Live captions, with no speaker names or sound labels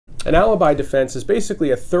An alibi defense is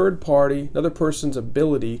basically a third party, another person's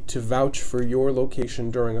ability to vouch for your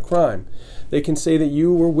location during a crime. They can say that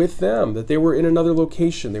you were with them, that they were in another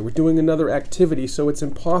location, they were doing another activity, so it's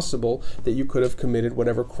impossible that you could have committed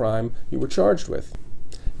whatever crime you were charged with.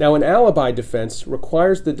 Now, an alibi defense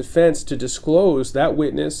requires the defense to disclose that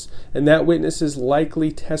witness and that witness's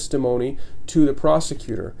likely testimony to the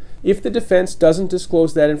prosecutor. If the defense doesn't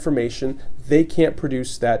disclose that information, they can't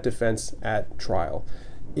produce that defense at trial.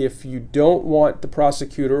 If you don't want the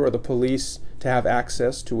prosecutor or the police to have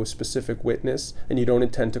access to a specific witness and you don't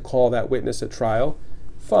intend to call that witness at trial,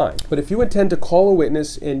 fine. But if you intend to call a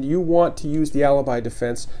witness and you want to use the alibi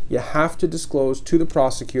defense, you have to disclose to the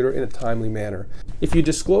prosecutor in a timely manner. If you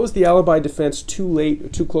disclose the alibi defense too late or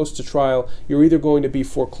too close to trial, you're either going to be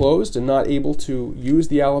foreclosed and not able to use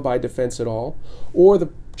the alibi defense at all, or the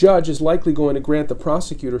judge is likely going to grant the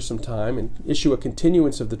prosecutor some time and issue a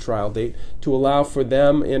continuance of the trial date to allow for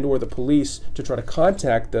them and or the police to try to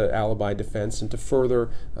contact the alibi defense and to further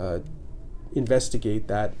investigate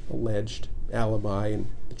that alleged alibi and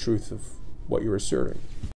the truth of what you're asserting.